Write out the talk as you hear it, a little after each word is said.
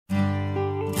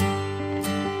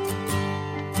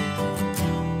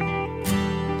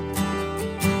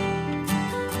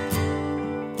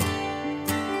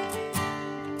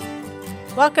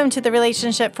Welcome to the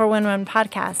Relationship 411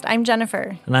 podcast. I'm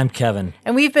Jennifer. And I'm Kevin.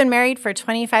 And we've been married for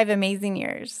 25 amazing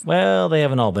years. Well, they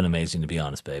haven't all been amazing, to be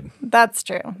honest, babe. That's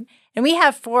true. And we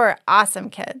have 4 awesome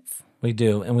kids. We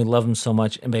do, and we love them so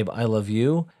much. And babe, I love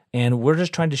you. And we're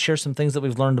just trying to share some things that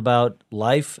we've learned about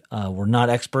life. We're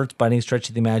not experts by any stretch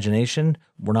of the imagination.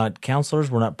 We're not counselors.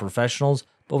 We're not professionals.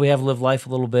 But we have lived life a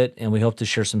little bit, and we hope to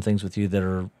share some things with you that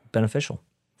are beneficial.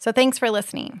 So thanks for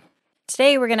listening.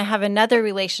 Today, we're going to have another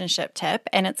relationship tip,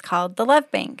 and it's called The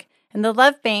Love Bank. And The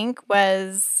Love Bank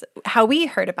was, how we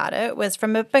heard about it, was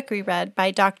from a book we read by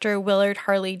Dr. Willard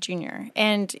Harley Jr.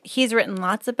 And he's written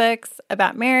lots of books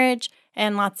about marriage,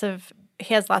 and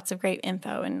he has lots of great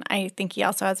info, and I think he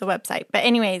also has a website. But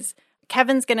anyways,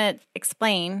 Kevin's going to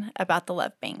explain about The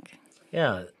Love Bank.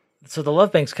 Yeah, so The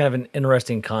Love Bank's kind of an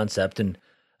interesting concept, and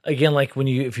again, like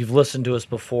if you've listened to us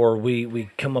before, we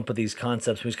come up with these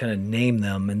concepts, we just kind of name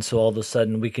them, and so all of a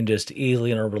sudden we can just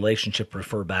easily in our relationship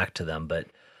refer back to them. But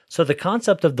so the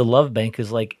concept of the Love Bank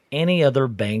is like any other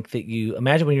bank that you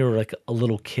imagine when you were like a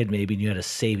little kid, maybe, and you had a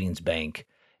savings bank,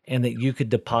 and that you could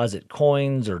deposit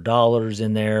coins or dollars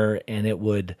in there, and it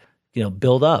would,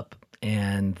 build up,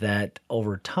 and that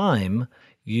over time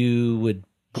you would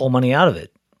pull money out of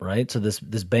it. Right? So this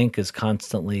bank is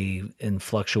constantly in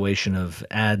fluctuation of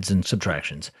adds and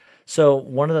subtractions. So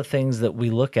one of the things that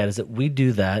we look at is that we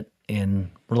do that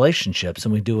in relationships,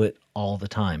 and we do it all the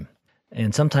time.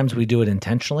 And sometimes we do it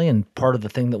intentionally, and part of the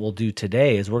thing that we'll do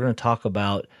today is we're going to talk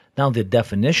about not only the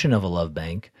definition of a love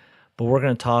bank, but we're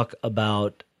going to talk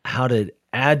about how to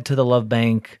add to the love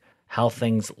bank, how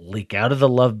things leak out of the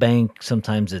love bank.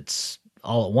 Sometimes it's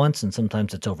all at once, and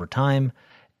sometimes it's over time.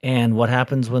 And what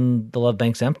happens when the love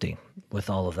bank's empty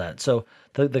with all of that. So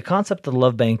the concept of the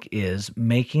love bank is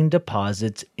making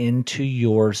deposits into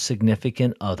your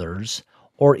significant others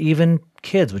or even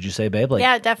kids, would you say, babe?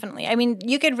 Yeah, definitely. I mean,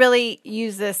 you could really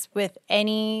use this with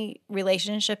any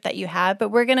relationship that you have, but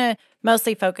we're going to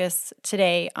mostly focus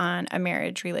today on a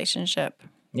marriage relationship.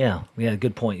 Yeah,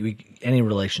 good point. Any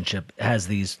relationship has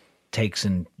these takes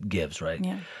and gives, right?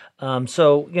 Yeah.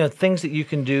 So, things that you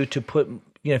can do to put...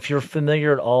 if you're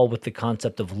familiar at all with the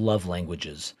concept of love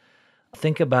languages,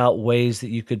 think about ways that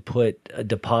you could put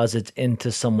deposits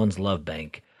into someone's love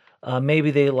bank. Maybe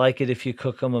they like it if you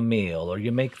cook them a meal or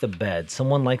you make the bed.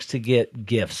 Someone likes to get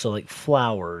gifts, so like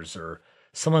flowers, or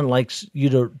someone likes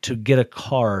you to get a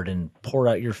card and pour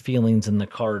out your feelings in the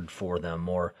card for them.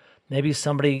 Or maybe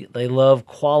they love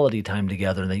quality time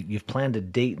together and you've planned a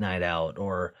date night out,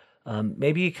 or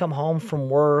maybe you come home from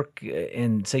work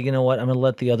and say, you know what, I'm going to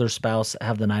let the other spouse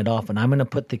have the night off and I'm going to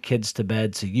put the kids to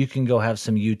bed so you can go have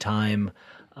some you time.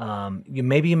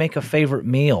 Maybe you make a favorite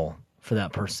meal for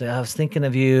that person. I was thinking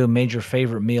of you, made your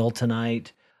favorite meal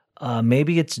tonight.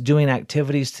 Maybe it's doing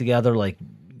activities together like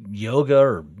yoga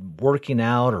or working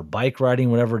out or bike riding,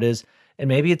 whatever it is. And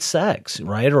maybe it's sex,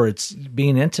 right? Or it's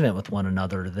being intimate with one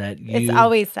another. It's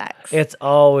always sex. It's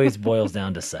always boils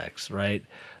down to sex, right?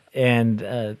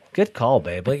 And good call,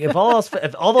 babe. Like if all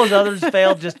those others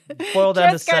failed, just boil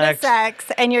down to sex. Just go to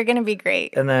sex, and you're going to be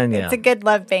great. And then it's a good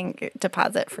love bank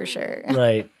deposit for sure.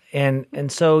 Right. And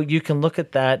so you can look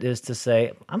at that as to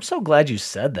say, I'm so glad you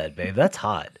said that, babe. That's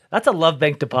hot. That's a love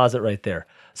bank deposit right there.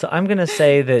 So I'm going to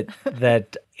say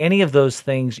that any of those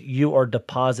things you are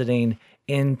depositing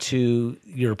into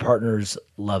your partner's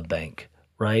love bank,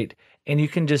 right? And you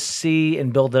can just see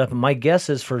and build it up. And my guess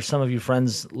is for some of you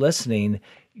friends listening,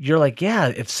 you're like, yeah,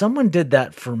 if someone did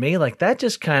that for me, like that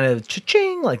just kind of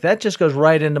cha-ching, like that just goes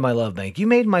right into my love bank. You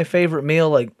made my favorite meal,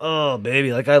 like, oh,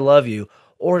 baby, like I love you.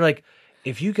 Or like,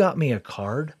 if you got me a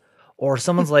card, or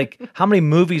someone's like, how many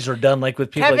movies are done like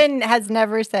with people? Kevin has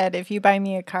never said, if you buy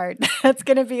me a card, that's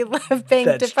going to be love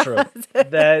bank deposits. True.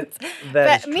 That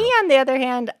is true. Me, on the other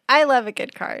hand, I love a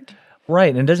good card. Right.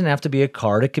 And it doesn't have to be a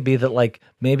card. It could be that like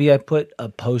maybe I put a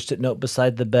Post-it note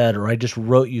beside the bed, or I just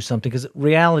wrote you something. Because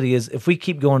reality is if we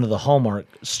keep going to the Hallmark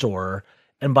store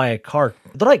and buy a card,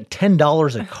 they're like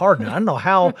 $10 a card now. I don't know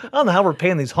how we're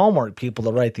paying these Hallmark people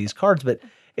to write these cards, but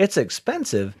it's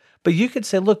expensive. But you could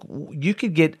say, look, you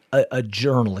could get a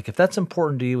journal. Like if that's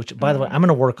important to you, which by the way, I'm going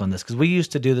to work on this because we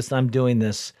used to do this and I'm doing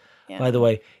this, by the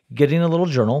way, getting a little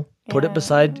journal, put it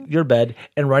beside your bed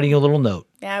and writing a little note.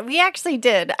 Yeah, we actually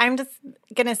did. I'm just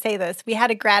going to say this. We had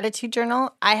a gratitude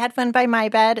journal. I had one by my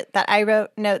bed that I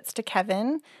wrote notes to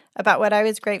Kevin about what I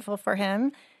was grateful for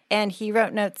him. And he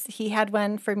wrote notes. He had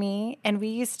one for me. And we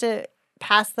used to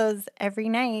pass those every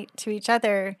night to each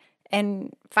other.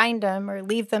 and find them or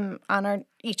leave them on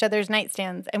each other's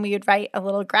nightstands, and we would write a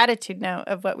little gratitude note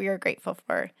of what we were grateful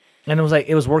for. And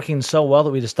it was working so well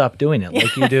that we just stopped doing it,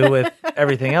 like you do with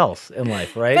everything else in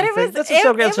life, right? But This is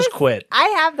so good. Let's just quit. I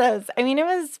have those. I mean, it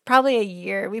was probably a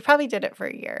year. We probably did it for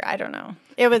a year. I don't know.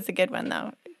 It was a good one,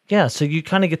 though. Yeah, so you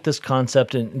kind of get this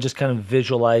concept and just kind of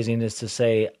visualizing is to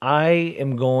say, I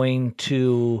am going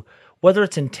to, whether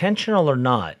it's intentional or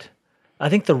not, I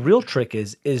think the real trick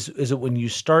is it when you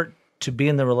start to be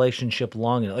in the relationship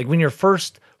long enough. Like when you're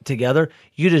first together,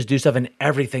 you just do stuff and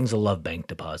everything's a love bank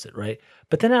deposit, right?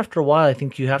 But then after a while, I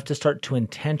think you have to start to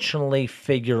intentionally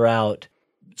figure out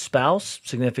spouse,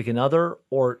 significant other,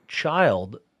 or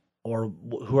child, or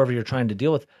whoever you're trying to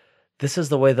deal with. This is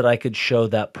the way that I could show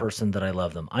that person that I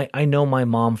love them. I know my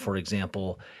mom, for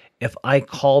example, if I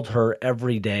called her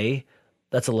every day,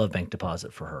 that's a love bank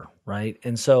deposit for her, right?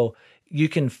 And so you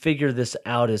can figure this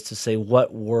out as to say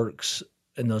what works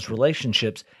in those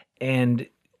relationships. And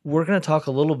we're going to talk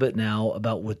a little bit now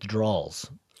about withdrawals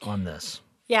on this.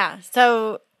 Yeah.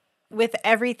 So with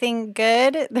everything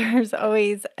good, there's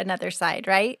always another side,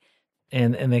 right?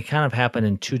 And they kind of happen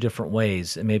in two different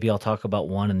ways. And maybe I'll talk about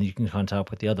one and you can kind of talk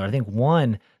with the other. I think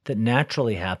one that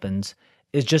naturally happens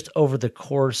is just over the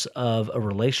course of a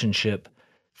relationship,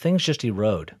 things just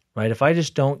erode, right? If I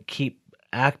just don't keep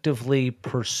actively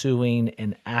pursuing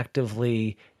and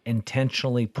actively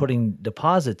intentionally putting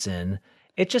deposits in,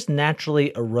 it just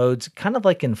naturally erodes, kind of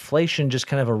like inflation just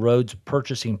kind of erodes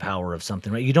purchasing power of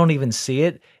something, right? You don't even see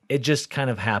it. It just kind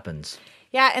of happens.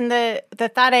 Yeah, and the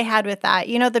thought I had with that,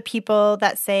 the people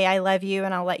that say, I love you,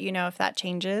 and I'll let you know if that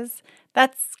changes,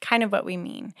 that's kind of what we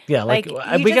mean. Yeah, like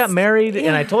we got married,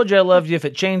 and I told you I loved you. If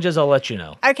it changes, I'll let you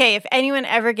know. Okay, if anyone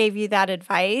ever gave you that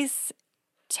advice,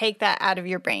 take that out of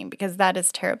your brain because that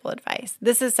is terrible advice.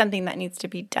 This is something that needs to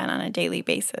be done on a daily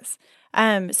basis.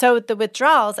 So the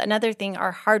withdrawals, another thing,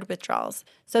 are hard withdrawals.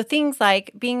 So things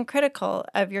like being critical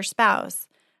of your spouse,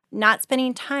 not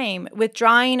spending time,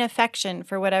 withdrawing affection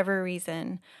for whatever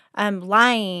reason,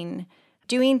 lying,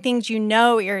 doing things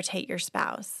irritate your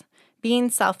spouse, being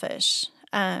selfish,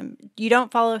 you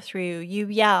don't follow through, you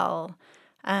yell,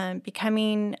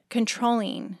 becoming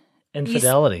controlling.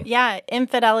 Infidelity.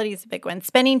 Infidelity is a big one.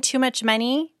 Spending too much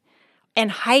money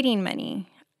and hiding money.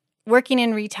 Working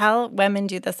in retail, women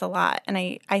do this a lot, and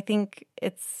I think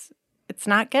it's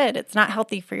not good. It's not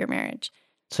healthy for your marriage.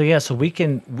 So we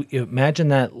can imagine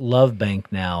that love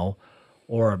bank now,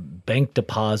 or a bank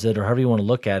deposit, or however you want to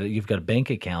look at it. You've got a bank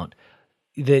account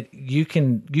that you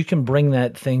can bring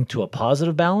that thing to a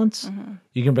positive balance. Mm-hmm.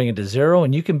 You can bring it to zero,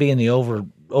 and you can be in the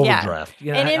overdraft.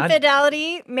 Yeah. And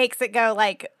infidelity makes it go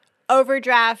like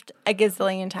overdraft a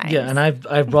gazillion times. Yeah, and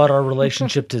I've brought our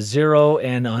relationship to zero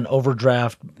and on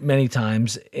overdraft many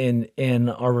times in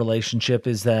our relationship,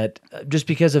 is that just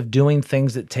because of doing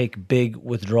things that take big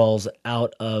withdrawals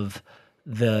out of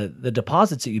the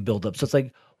deposits that you build up. So it's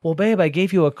like, well, babe, I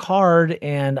gave you a card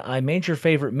and I made your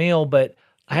favorite meal, but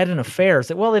I had an affair. It's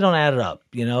like, well, they don't add it up,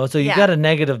 So you got a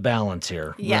negative balance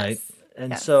here, right?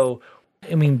 And so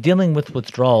I mean, dealing with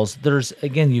withdrawals,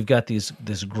 you've got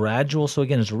this gradual. So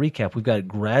again, as a recap, we've got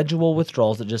gradual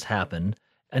withdrawals that just happen.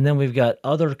 And then we've got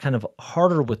other kind of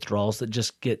harder withdrawals that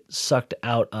just get sucked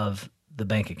out of the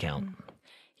bank account.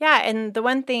 Yeah. And the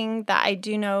one thing that I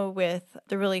do know with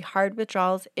the really hard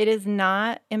withdrawals, it is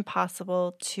not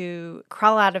impossible to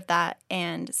crawl out of that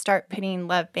and start putting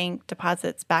love bank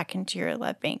deposits back into your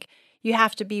love bank. You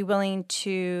have to be willing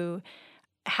to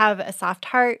have a soft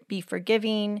heart, be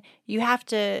forgiving. You have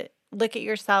to look at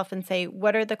yourself and say,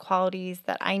 what are the qualities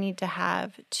that I need to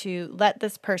have to let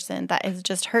this person that has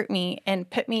just hurt me and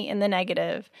put me in the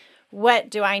negative,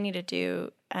 what do I need to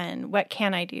do and what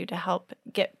can I do to help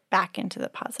get back into the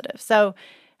positive? So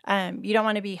you don't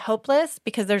want to be hopeless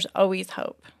because there's always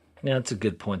hope. Yeah, that's a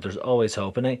good point. There's always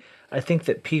hope. And I think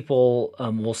that people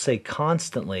will say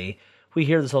constantly, we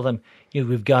hear this all the time,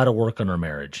 we've got to work on our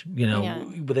marriage.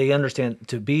 But they understand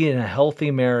to be in a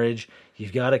healthy marriage,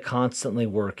 you've got to constantly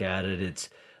work at it. It's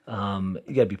you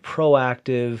got to be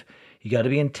proactive. You got to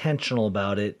be intentional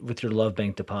about it with your love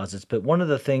bank deposits. But one of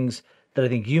the things that I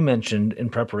think you mentioned in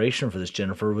preparation for this,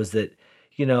 Jennifer, was that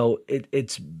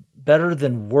it's better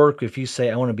than work if you say,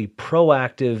 I want to be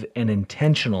proactive and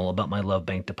intentional about my love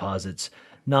bank deposits,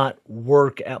 not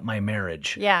work at my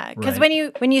marriage. Yeah, because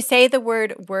when you say the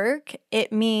word work,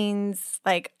 it means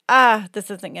like,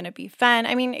 this isn't going to be fun.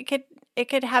 I mean, it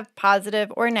could have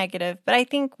positive or negative, but I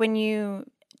think when you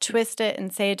twist it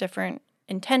and say a different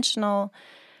intentional,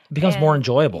 it becomes more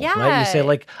enjoyable, right? You say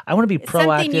like, I want to be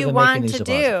proactive something you in want making these to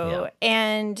deposits. do. Yeah.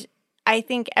 And I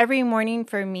think every morning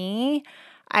for me,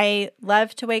 I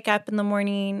love to wake up in the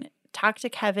morning, talk to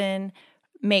Kevin,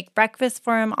 make breakfast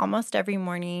for him almost every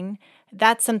morning.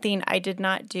 That's something I did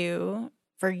not do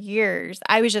for years.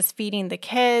 I was just feeding the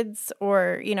kids,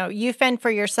 or, you fend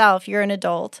for yourself, you're an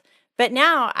adult. But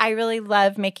now I really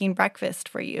love making breakfast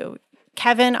for you.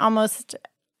 Kevin almost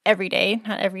every day,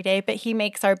 not every day, but he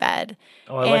makes our bed.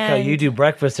 Oh, I like how you do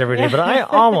breakfast every day, but I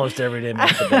almost every day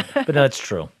make the bed. But no, it's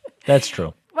true. That's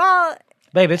true. Well,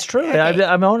 babe, it's true. Okay.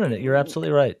 I'm owning it. You're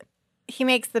absolutely right. He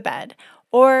makes the bed.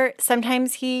 Or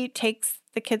sometimes he takes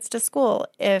the kids to school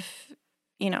if,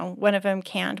 one of them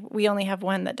can't. We only have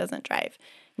one that doesn't drive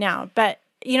now. But,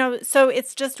 so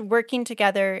it's just working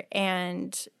together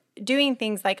and doing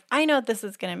things like, I know this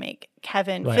is going to make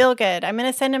Kevin feel good. I'm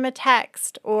going to send him a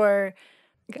text, or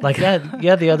like that.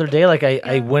 Yeah, the other day, like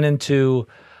I went into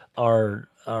our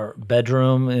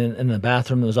bedroom in the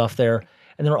bathroom that was off there,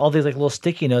 and there were all these like little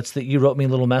sticky notes that you wrote me,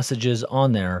 little messages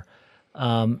on there.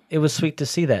 It was sweet to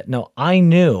see that. No, I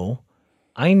knew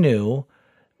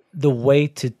the way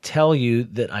to tell you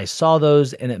that I saw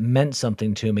those and it meant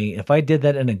something to me. If I did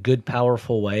that in a good,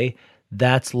 powerful way,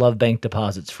 that's Love Bank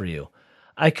deposits for you.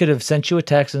 I could have sent you a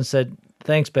text and said,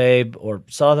 thanks, babe, or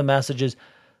saw the messages,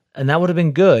 and that would have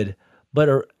been good.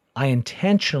 But I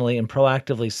intentionally and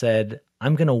proactively said,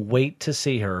 I'm going to wait to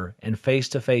see her and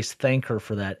face-to-face thank her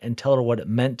for that and tell her what it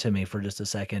meant to me for just a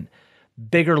second.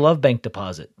 Bigger Love Bank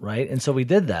deposit, right? And so we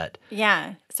did that.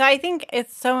 Yeah. So I think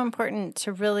it's so important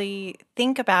to really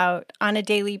think about on a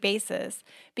daily basis,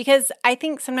 because I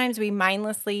think sometimes we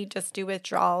mindlessly just do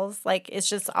withdrawals. Like it's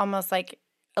just almost like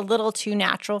a little too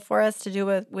natural for us to do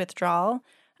a withdrawal.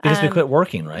 Because we quit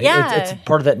working, right? Yeah. It's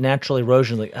part of that natural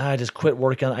erosion. Like, I just quit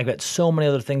working. I've got so many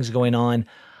other things going on.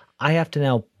 I have to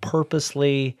now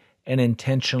purposely and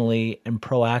intentionally and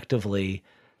proactively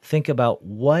think about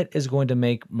what is going to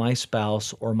make my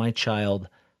spouse or my child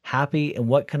happy, and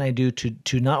what can I do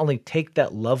to not only take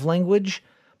that love language,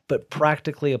 but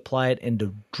practically apply it and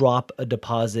to drop a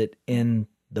deposit in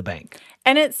the bank.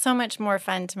 And it's so much more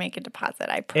fun to make a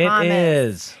deposit, I promise. It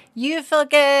is. You feel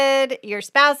good, your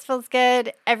spouse feels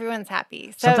good, everyone's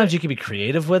happy. So, sometimes you can be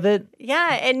creative with it.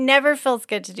 Yeah, it never feels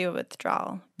good to do a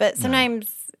withdrawal. But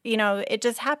sometimes, it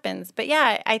just happens. But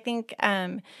yeah, I think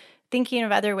thinking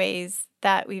of other ways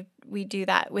that we do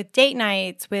that with date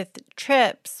nights, with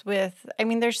trips,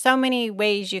 there's so many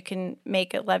ways you can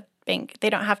make a love bank. They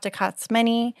don't have to cost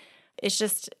money. It's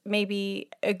just maybe,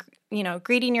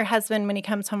 greeting your husband when he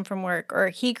comes home from work, or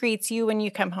he greets you when you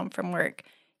come home from work.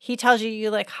 He tells you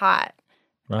look hot.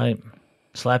 Right.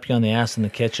 Slap you on the ass in the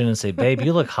kitchen and say, babe,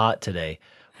 you look hot today.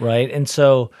 Right. And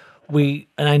so and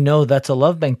I know that's a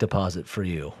Love Bank deposit for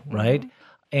you. Right. Mm-hmm.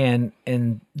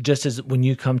 And just as when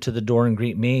you come to the door and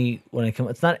greet me when I come,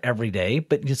 it's not every day,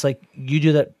 but it's like you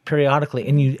do that periodically,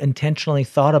 and you intentionally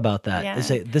thought about that. Yeah. You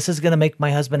say, this is going to make my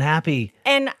husband happy.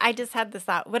 And I just had this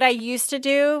thought. What I used to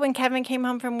do when Kevin came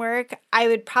home from work, I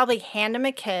would probably hand him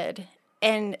a kid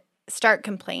and start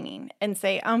complaining and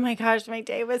say, oh my gosh, my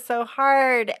day was so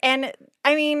hard. And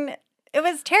it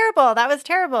was terrible. That was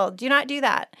terrible. Do not do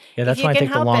that. Yeah, that's why I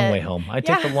take the long way home. I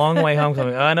take the long way home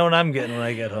because I know what I'm getting when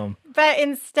I get home. But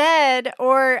instead,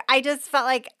 or I just felt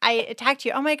like I attacked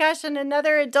you. Oh my gosh, and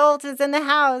another adult is in the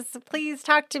house. Please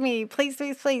talk to me. Please,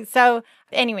 please, please. So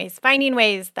anyways, finding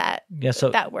ways that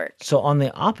work. So on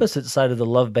the opposite side of the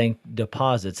Love Bank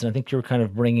deposits, and I think you were kind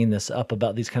of bringing this up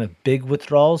about these kind of big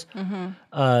withdrawals,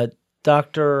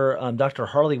 Dr.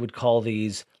 Harley would call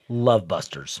these love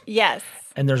busters. Yes.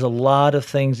 And there's a lot of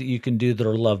things that you can do that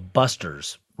are love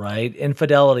busters, right?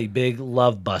 Infidelity, big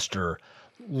love buster.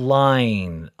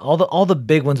 Lying, all the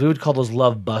big ones, we would call those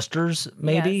love busters,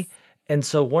 maybe. Yes. And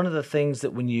so one of the things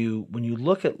that when you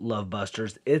look at love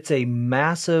busters, it's a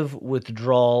massive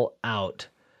withdrawal out,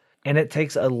 and it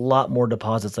takes a lot more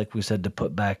deposits, like we said, to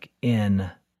put back in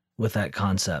with that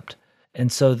concept.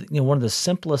 And so, one of the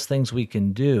simplest things we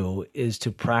can do is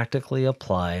to practically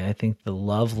apply, I think, the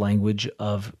love language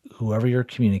of whoever you're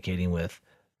communicating with.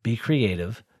 Be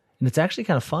creative. And it's actually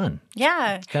kind of fun.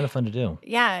 Yeah. It's kind of fun to do.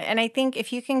 Yeah. And I think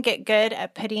if you can get good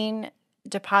at putting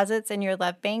deposits in your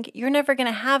love bank, you're never going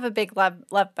to have a big love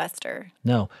buster.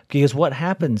 No, because what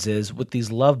happens is with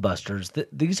these love busters,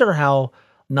 these are how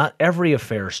not every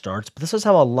affair starts, but this is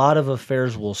how a lot of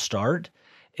affairs will start,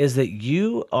 is that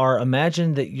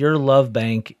imagine that your love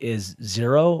bank is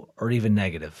 0 or even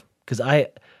negative. Because I,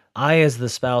 as the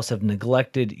spouse, have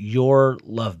neglected your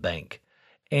love bank.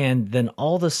 And then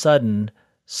all of a sudden,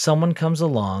 someone comes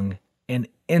along and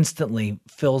instantly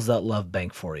fills that love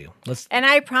bank for you. And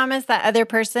I promise that other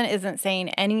person isn't saying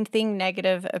anything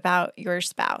negative about your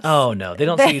spouse. Oh, no. They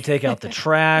don't see you take out the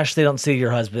trash. They don't see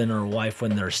your husband or wife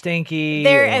when they're stinky.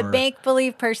 They're a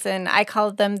make-believe person. I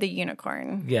call them the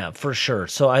unicorn. Yeah, for sure.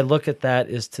 So I look at that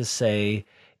as to say,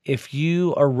 if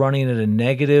you are running at a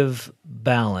negative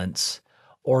balance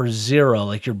or zero,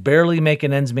 like you're barely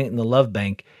making ends meet in the love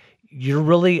bank, you're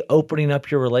really opening up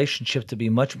your relationship to be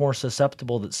much more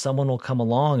susceptible that someone will come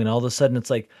along and all of a sudden it's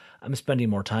like, I'm spending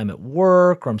more time at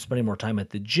work or I'm spending more time at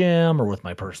the gym or with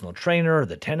my personal trainer or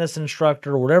the tennis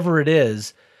instructor or whatever it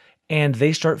is, and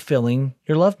they start filling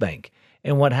your love bank.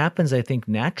 And what happens, I think,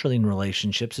 naturally in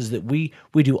relationships is that we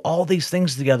do all these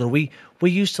things together. We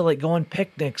used to like go on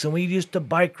picnics and we used to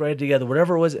bike ride together,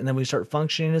 whatever it was, and then we start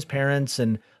functioning as parents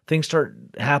and things start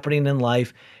happening in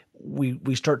life.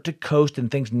 We start to coast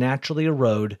and things naturally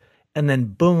erode. And then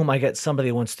boom, I get somebody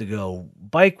who wants to go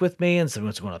bike with me and somebody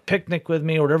wants to go on a picnic with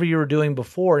me or whatever you were doing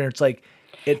before. And it's like,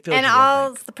 it feels. And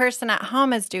all the person at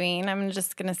home is doing, I'm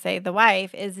just going to say the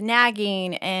wife, is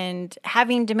nagging and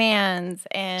having demands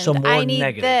and So more I need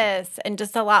negative. this and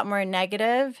just a lot more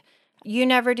negative. You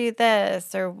never do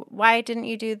this or why didn't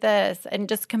you do this? And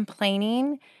just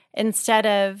complaining instead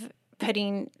of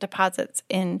putting deposits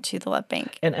into the love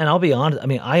bank. And I'll be honest, I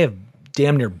mean, I have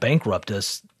damn near bankrupted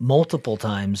us multiple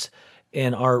times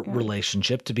in our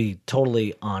relationship, to be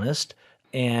totally honest.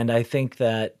 And I think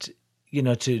that, you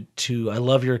know, I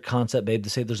love your concept, babe, to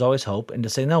say there's always hope and to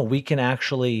say, no, we can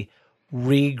actually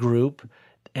regroup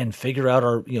and figure out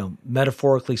our, you know,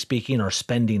 metaphorically speaking, our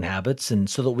spending habits, and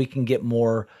so that we can get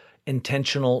more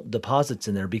intentional deposits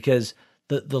in there. Because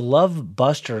the love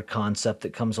buster concept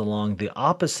that comes along, the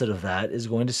opposite of that is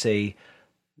going to say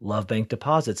love bank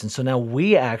deposits. And so now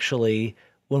we actually,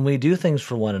 when we do things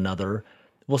for one another,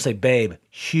 we'll say, babe,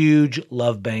 huge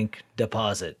love bank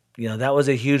deposit. You know, that was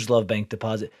a huge love bank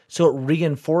deposit. So it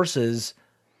reinforces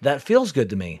that feels good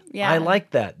to me. Yeah. I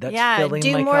like that. That's filling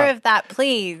do my more cup. of that,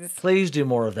 please. Please do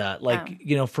more of that. Like,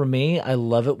 you know, for me, I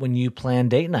love it when you plan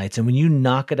date nights and when you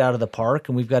knock it out of the park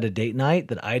and we've got a date night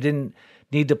that I didn't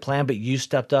need to plan, but you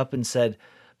stepped up and said,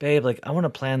 babe, like, I want to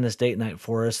plan this date night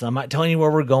for us. And I'm not telling you where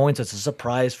we're going, so it's a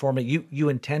surprise for me. You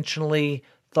intentionally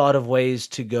thought of ways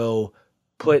to go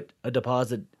put a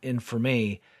deposit in for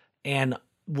me, and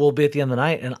we'll be at the end of the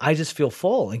night, and I just feel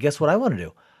full. And guess what I want to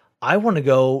do? I want to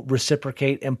go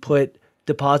reciprocate and put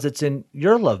deposits in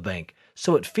your love bank.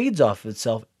 So it feeds off of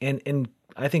itself. And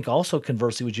I think also,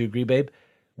 conversely, would you agree, babe?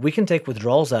 We can take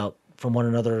withdrawals out from one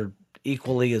another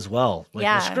equally as well. Like,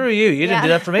 well, screw you. You didn't do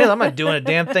that for me. I'm not doing a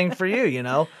damn thing for you, you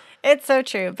know? It's so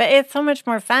true. But it's so much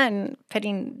more fun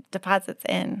putting deposits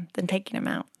in than taking them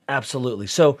out. Absolutely.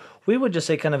 So we would just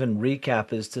say, kind of in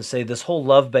recap, is to say this whole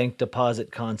love bank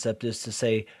deposit concept is to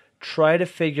say, try to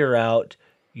figure out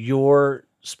your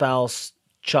spouse,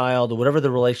 child, or whatever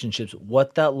the relationships,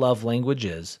 what that love language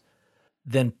is,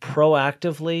 then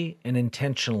proactively and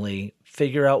intentionally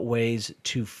figure out ways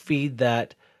to feed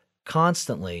that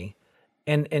constantly,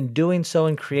 and doing so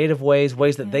in creative ways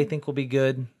that they think will be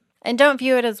good. And don't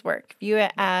view it as work. View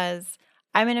it as,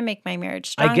 I'm going to make my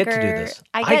marriage stronger. I get to do this.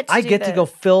 I get to go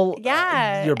fill your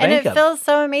and bank it up. feels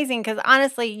so amazing because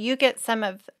honestly, you get some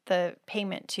of the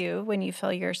payment too when you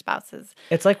fill your spouse's.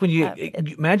 It's like when you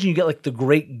imagine you get like the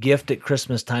great gift at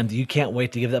Christmas time that you can't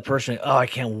wait to give that person. Like, oh, I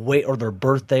can't wait, or their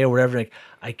birthday or whatever. Like,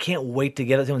 I can't wait to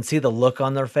get it to them and see the look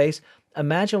on their face.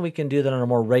 Imagine we can do that on a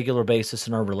more regular basis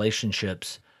in our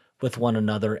relationships with one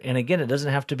another. And again, it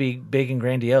doesn't have to be big and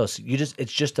grandiose.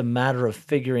 It's just a matter of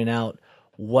figuring out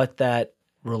what that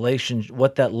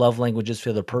love language is for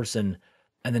the other person,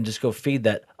 and then just go feed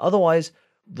that. Otherwise,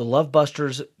 the love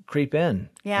busters creep in.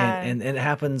 Yeah. And it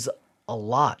happens a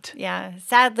lot. Yeah,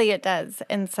 sadly it does.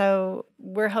 And so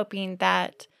we're hoping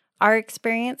that our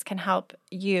experience can help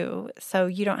you so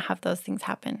you don't have those things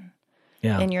happen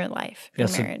in your life, your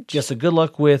marriage. So good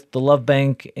luck with the love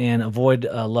bank and avoid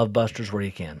love busters where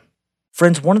you can.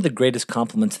 Friends, one of the greatest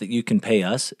compliments that you can pay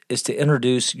us is to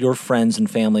introduce your friends and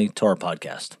family to our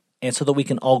podcast, and so that we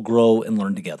can all grow and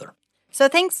learn together. So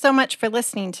thanks so much for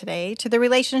listening today to the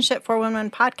Relationship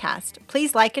 411 podcast.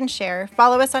 Please like and share.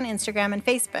 Follow us on Instagram and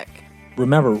Facebook.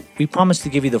 Remember, we promise to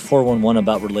give you the 411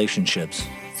 about relationships,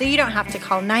 so you don't have to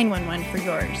call 911 for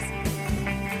yours.